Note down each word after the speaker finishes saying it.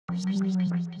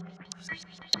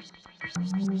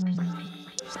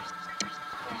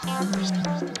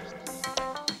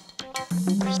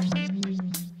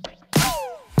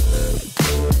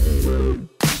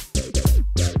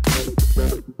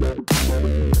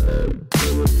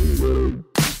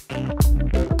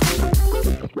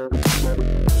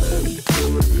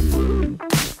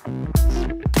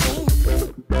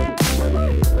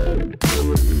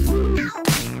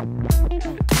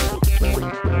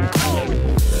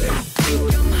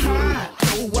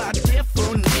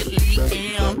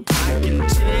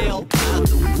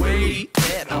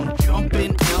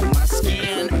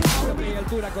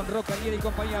Con Rocañere y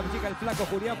compañía, llega el flaco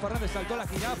Julián Fernández, saltó la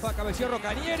jirafa, cabeció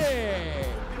Rocañere,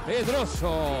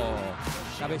 Pedroso,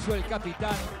 cabeció el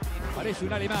capitán, parece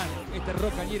un alemán, este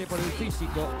Rocañere por el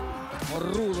físico,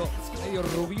 morrudo, medio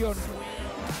rubión.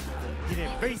 Tiene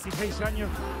 26 años,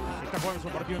 está jugando su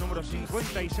partido número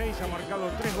 56, ha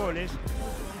marcado 3 goles.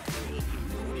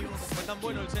 Fue tan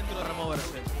bueno el centro de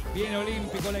removerse. Bien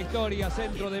olímpico la historia,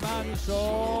 centro de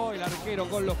Manso, el arquero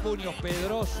con los puños,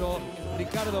 Pedroso,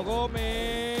 Ricardo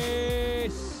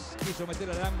Gómez, quiso meter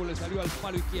al ángulo y salió al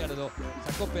palo izquierdo,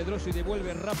 sacó Pedroso y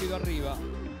devuelve rápido arriba.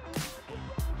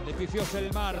 Le pifió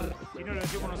Selmar. Si no lo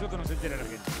decimos nosotros, no se entera la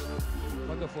gente.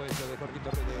 ¿Cuándo fue eso de Jorge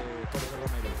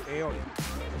Romero? Hoy.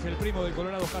 Es el primo del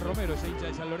Colorado Oscar Romero, ese hincha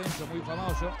de San Lorenzo, muy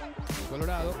famoso,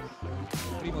 Colorado,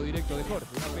 primo directo de Jorge,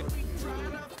 una pena.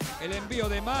 El envío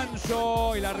de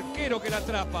Manso, el arquero que la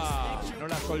atrapa. No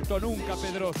la soltó nunca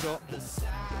Pedroso.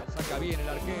 Saca bien el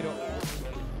arquero.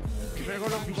 Primer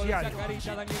gol oficial. Con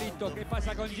carita, Danielito. ¿Qué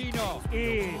pasa con Gino?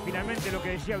 Y finalmente lo que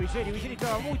decía Viceri. Viceri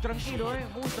estaba muy tranquilo,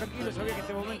 muy tranquilo. Sabía que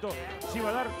este momento se iba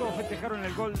a dar. Todos festejaron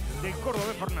el gol del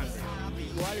cordobés Fernández.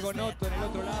 O algo noto en el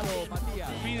otro lado, Matías.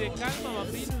 Pide calma,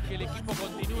 Mapino, y que el equipo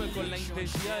continúe con la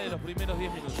intensidad de los primeros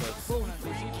 10 minutos. Fue un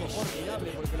anticipo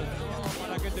formidable porque lo no,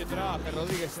 ¿para qué te traje,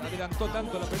 Rodríguez? Adelantó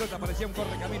tanto la pelota, parecía un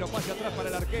correcamino. Pase atrás para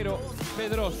el arquero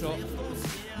Pedroso.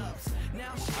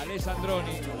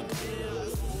 Alessandroni.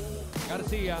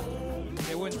 García,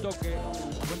 de buen toque,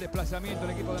 buen desplazamiento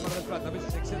el equipo de Mar del Plata. A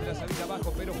veces excede la salida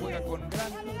abajo, pero juega con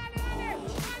gran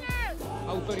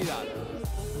autoridad.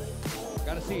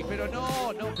 García, pero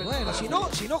no. Bueno,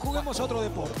 si no juguemos a otro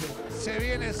deporte. Se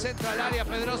viene el centro al área,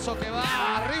 Pedroso que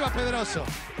va arriba, Pedroso.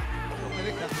 No me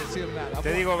dejan decir nada.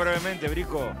 Te digo brevemente,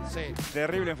 Brico. Sí.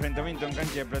 Terrible enfrentamiento en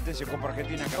cancha de Platense, Copa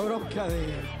Argentina. La bronca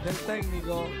del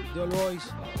técnico de All Boys.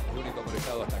 El único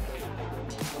molestado hasta acá.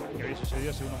 Que había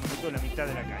sucedido hace unos minutos en la mitad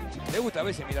de la cancha. Le gusta a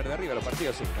veces mirar de arriba los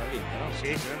partidos, sí, está lindo, ¿no?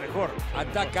 Sí, se ve mejor.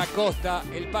 Ataca Costa,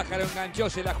 el pájaro enganchó,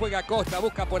 se la juega Costa,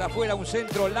 busca por afuera un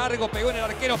centro largo, pegó en el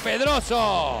arquero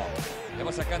Pedroso. Le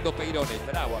va sacando Peirones,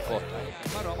 bravo a Costa.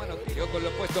 Mano a mano tiró con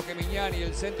los puestos Geminiani,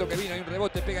 el centro que vino, hay un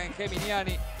rebote, pega en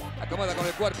Geminiani. Acomoda con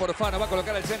el cuerpo Orfano, va a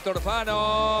colocar el centro Orfano.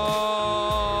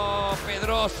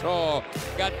 Pedroso,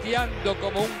 gateando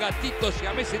como un gatito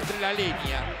siamés entre la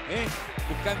línea,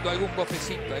 buscando algún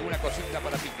bofecito, alguna cosita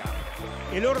para picar.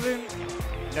 El orden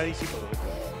la disipó.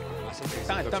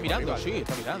 Está mirando, sí,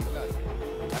 está mirando. Claro.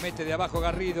 La mete de abajo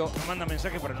Garrido. No manda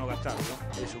mensaje para no gastarlo.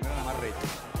 Es un gran amarrete.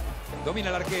 Domina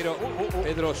el arquero,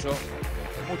 Pedroso,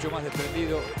 mucho más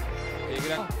desprendido. El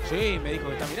gran Sí, me dijo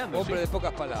que está mirando. hombre sí. de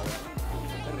pocas palabras.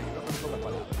 Terrible, hombre de pocas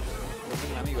palabras.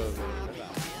 Un amigo de verdad.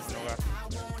 No gasta.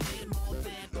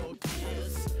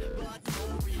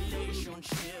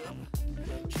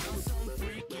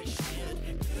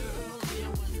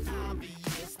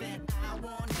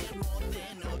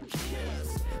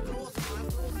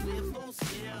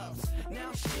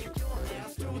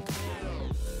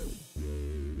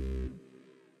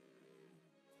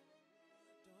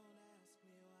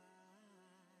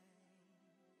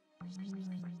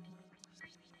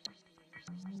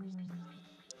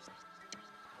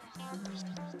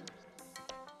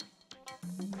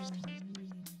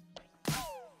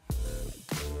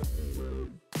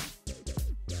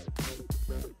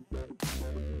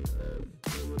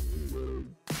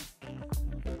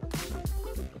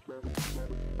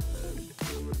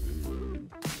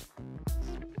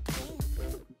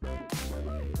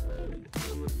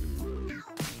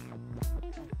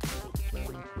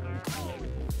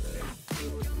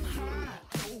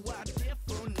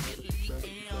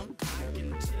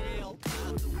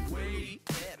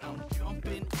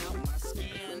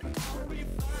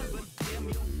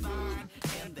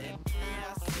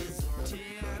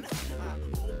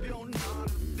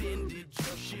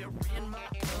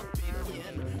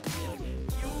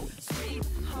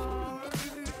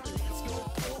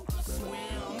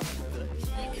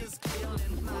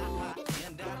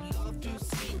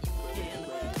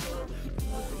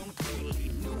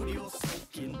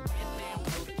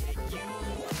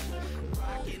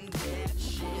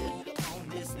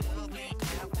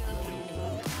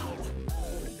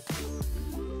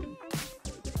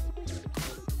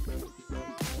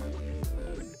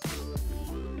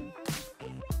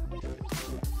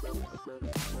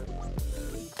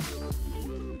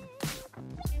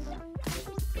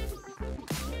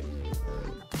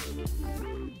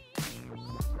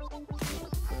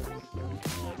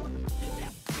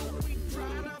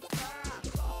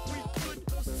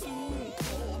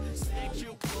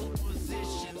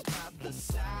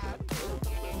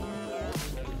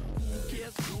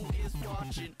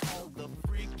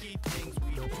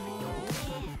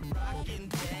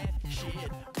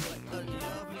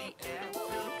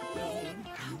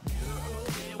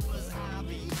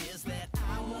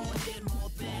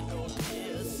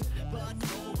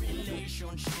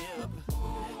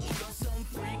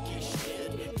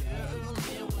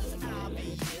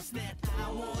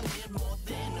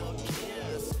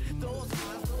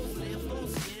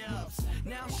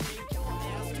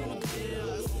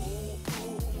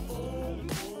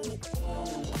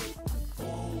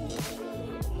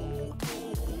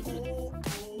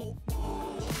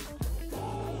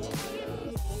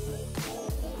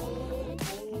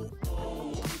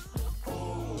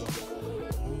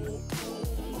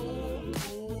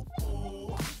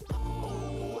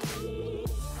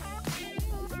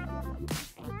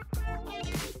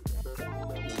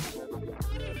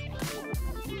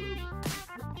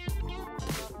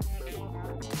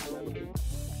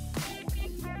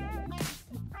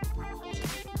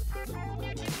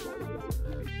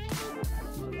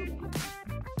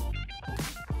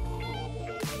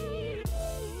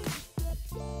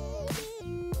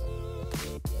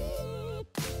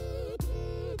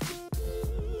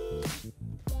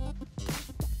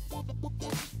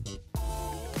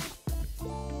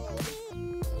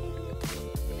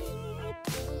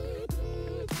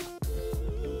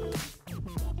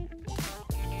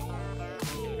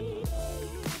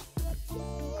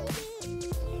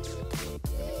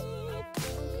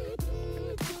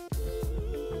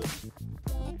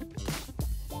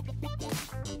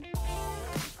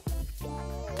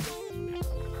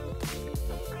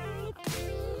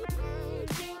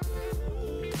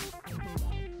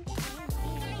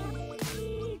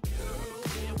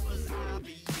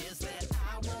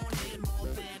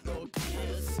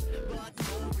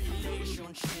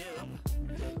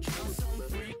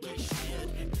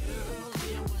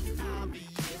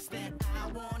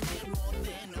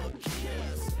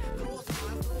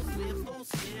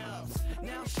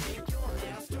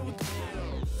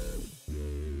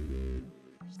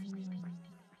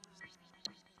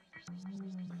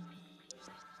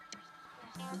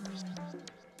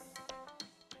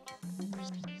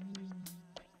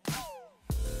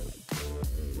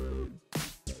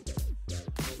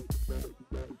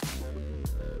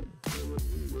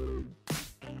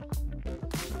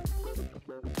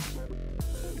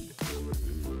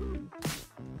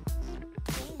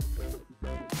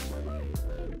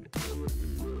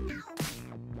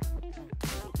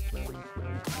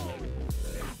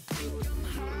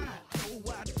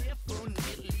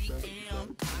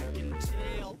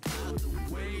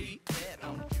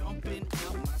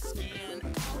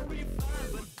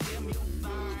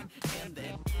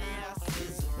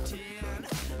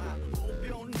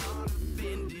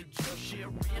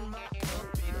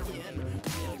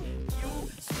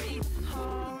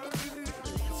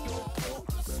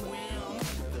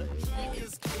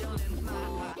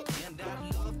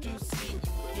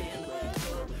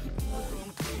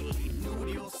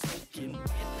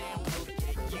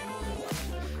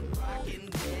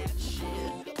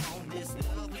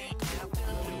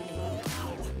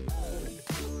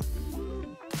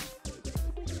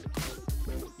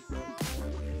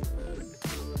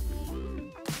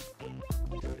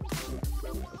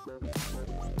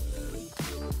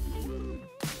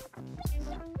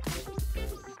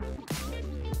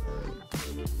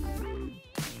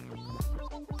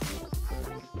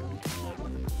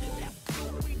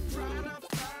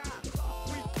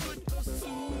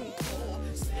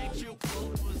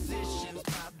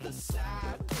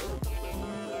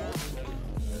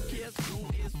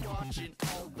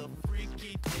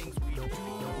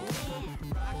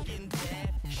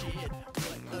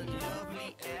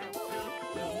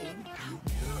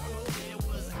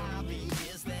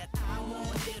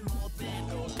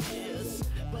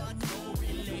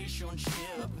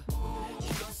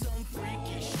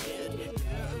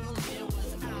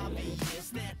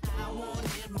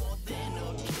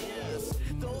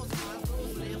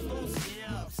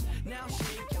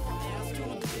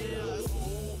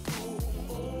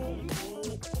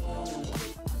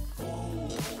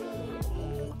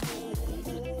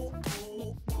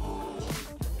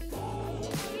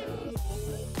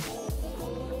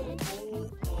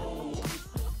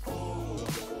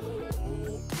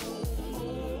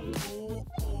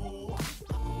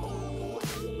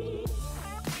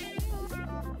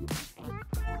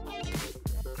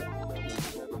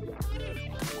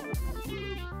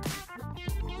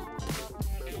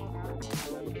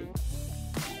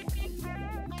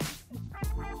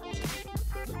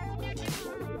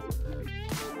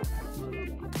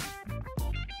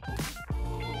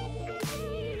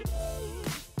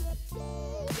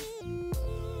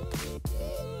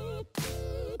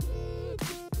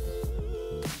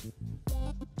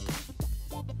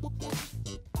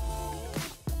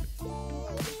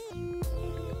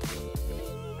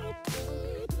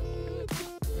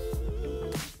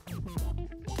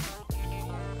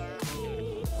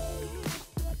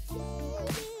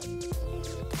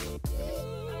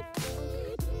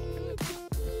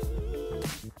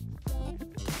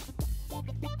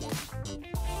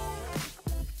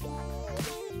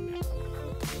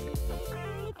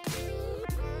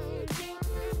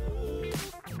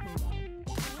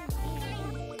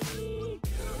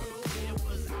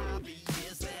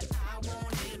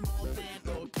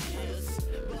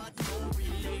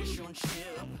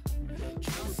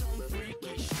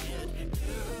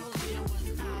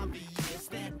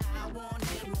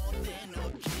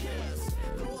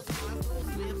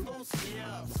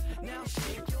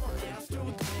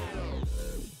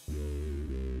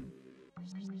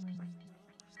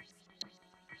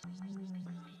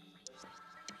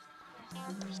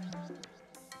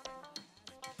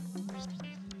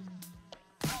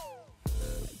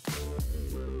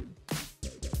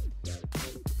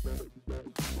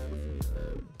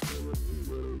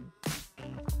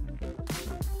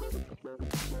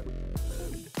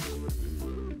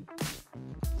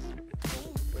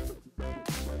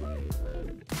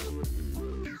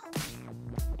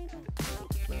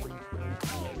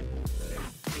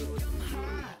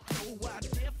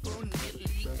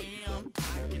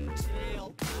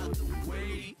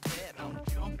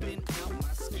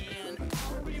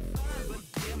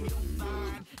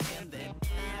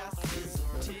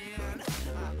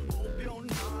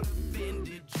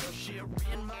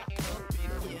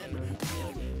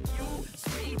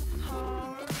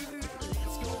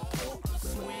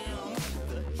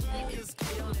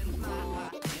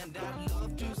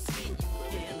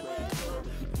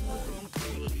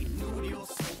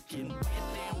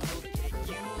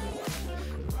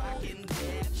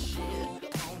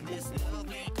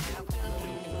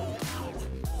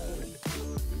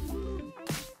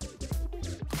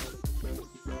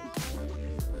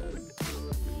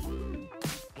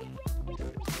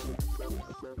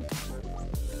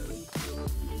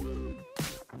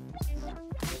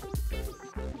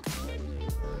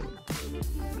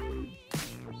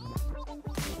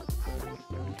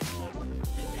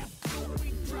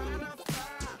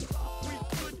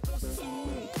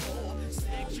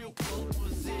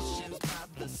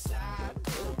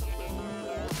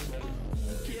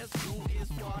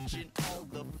 Watching all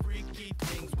the freaky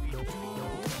things we do,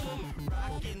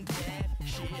 rocking that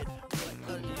shit. What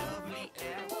a lovely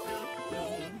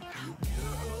afternoon,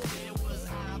 girl. It was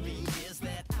obvious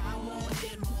that I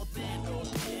wanted more than a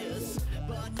kiss,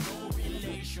 but no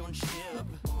relationship.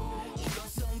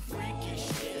 Just some freaky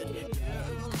shit,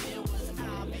 girl. It was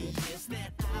obvious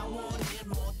that I wanted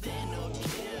more than a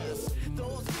kiss.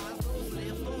 Those eyes, those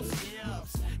lips, those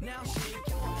hips. Now shake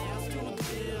your ass to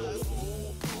this.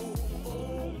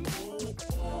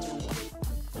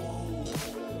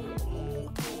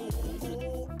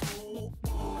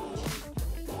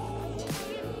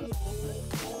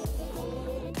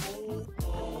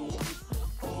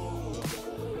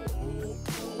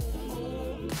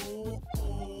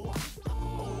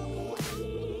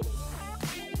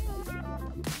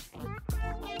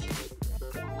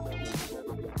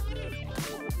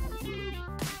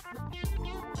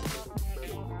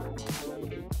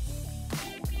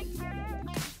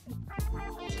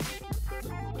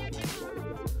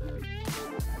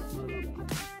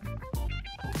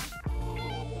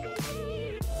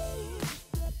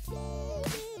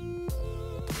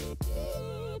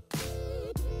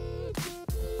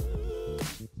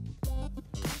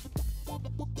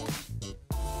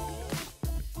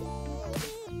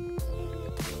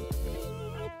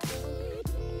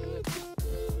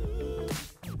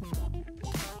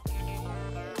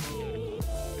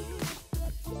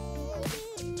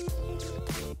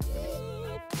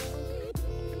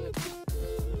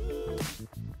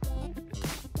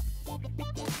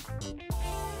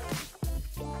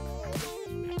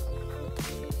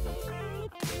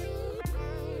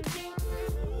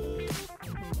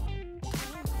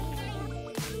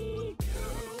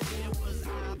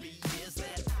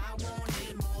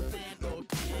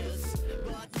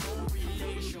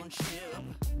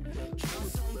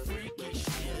 Just some freaky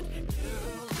shit,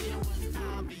 girl. It was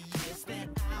obvious that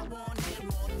I wanted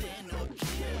more than a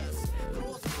kiss.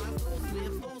 Those eyes, those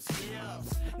lips, those hips.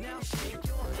 Now shake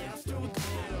your ass to this.